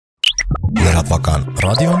Լրատվական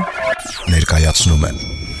ռադիոն ներկայացնում է։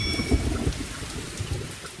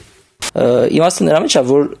 Իմաստը նրա մեջ է,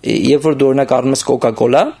 որ երբ որ դու օրինակ առնում ես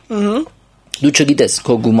Coca-Cola, դու չգիտես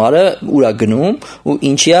քո գումարը ուր է գնում ու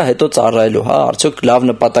ինչի է հետո ծառայելու, հա, արդյոք լավ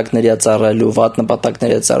նպատակների է ծառայելու, վատ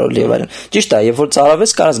նպատակների է ծառայելու եւ այլն։ Ճիշտ է, երբ որ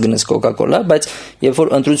ծառավես, կարաս գնես Coca-Cola, բայց երբ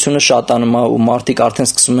որ ընտրությունը շատանում է ու մարդիկ արդեն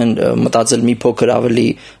սկսում են մտածել մի փոքր ավելի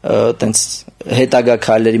տենց հետագա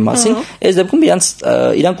քայլերի մասին, այս դեպքում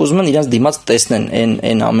իրանք ուզում են իրենց դիմաց տեսնեն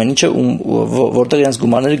այն ամեն ինչը որտեղ իրենց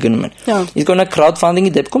գումարները գնում են։ Իսկ օրինակ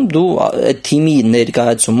քրաուդֆանդինգի դեպքում դու այդ թիմի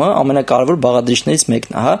ներկայացումը ամենակարևոր բաղադրիչներից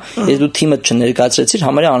մեկն է, հա, если դու թիմը չներկայացրեցիր,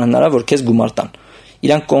 համարյա անհնար է որ քեզ գումար տան։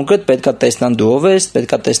 Իրանք կոնկրետ պետքա տեսնան դու ով ես,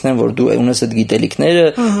 պետքա տեսնեն որ դու ունես այդ գիտելիքները,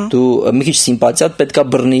 դու մի քիչ սիմպաթիա պետքա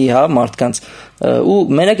բռնի, հա, մարդկանց ու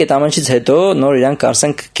մենակ այդ ամենից հետո նոր իրանք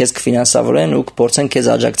կարծենք քեզ կֆինանսավորեն ու կփորձեն քեզ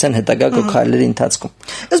աջակցեն հետագա քո քայլերի ընթացքում։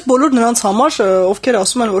 Այս բոլոր նրանց համար, ովքեր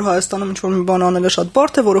ասում են որ Հայաստանում ինչ-որ մի բան անելը շատ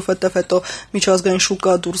բարդ է, որովհետև հետո միջազգային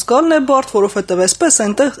շուկա դուրս գալն է բարդ, որովհետև այսպես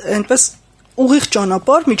այնպես ուղիղ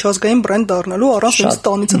ճանապարհ միջազգային բրենդ դառնալու առանց ինձ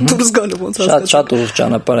տանից դուրս գալու ոնց հասկացա։ Շատ ուղիղ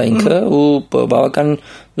ճանապարհ է ինքը ու բավական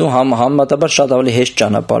համեմատաբար շատ ավելի հեշտ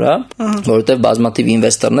ճանապարհ է, որովհետև բազմաթիվ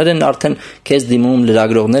ինվեստորներ են արդեն քեզ դիմում,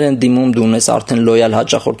 լրագրողներ են դիմում, դու ունես արդեն լոյալ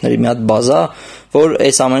հաճախորդների մի հատ բազա, որ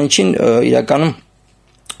այս ամեն ինչին իրականում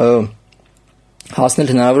հասնել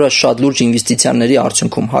հնարավոր է շատ լուրջ ինվեստիցիաների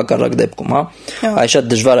արդյունքում, հակառակ դեպքում, հա։ Այս շատ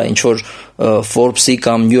դժվար է ինչ որ Forbes-ի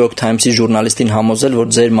կամ New York Times-ի ժուրնալիստին համոզել,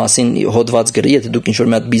 որ ձեր մասին հոդված գրի, եթե դուք ինչ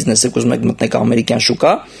որ մի հատ բիզնես եք ուզում եք մտնեք ամերիկյան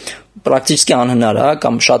շուկա, պրակտիկի անհնար է,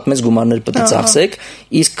 կամ շատ մեծ գումարներ պետք է ծախսեք,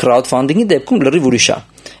 իսկ քրաուդֆանդինգի դեպքում լրիվ ուրիշ է։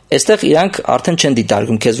 Այստեղ իրանք արդեն չեն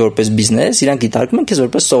դիտարկում քեզ որպես բիզնես, իրանք դիտարկում են քեզ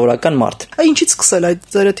որպես սովորական մարդ։ Ինչից սկսել այդ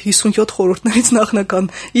ձեր այդ 57 խորհուրդներից նախնական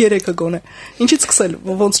 3-ը գոնե։ Ինչից սկսել,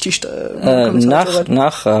 ոնց ճիշտ է։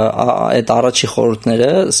 Նախ այդ առաջի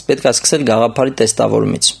խորհուրդները պետք է սկսել գաղափարի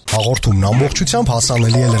տեստավորումից։ Հաղորդումն ամբողջությամբ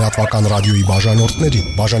հասանելի է լրատվական ռադիոյի բաժանորդներին։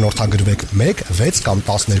 Բաժանորդագրվեք 1, 6 կամ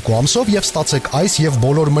 12 ամսով եւ ստացեք այս եւ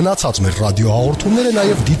բոլոր մնացած մեր ռադիոհաղորդումները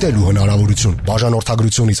նաեւ դիտելու հնարավորություն։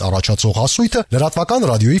 Բաժանորդագրությունից առաջացող հասույթը լրատվական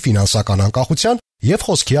ռադիոյի ֆինանսական անկախության եւ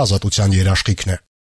խոսքի ազատության երաշխիքն է։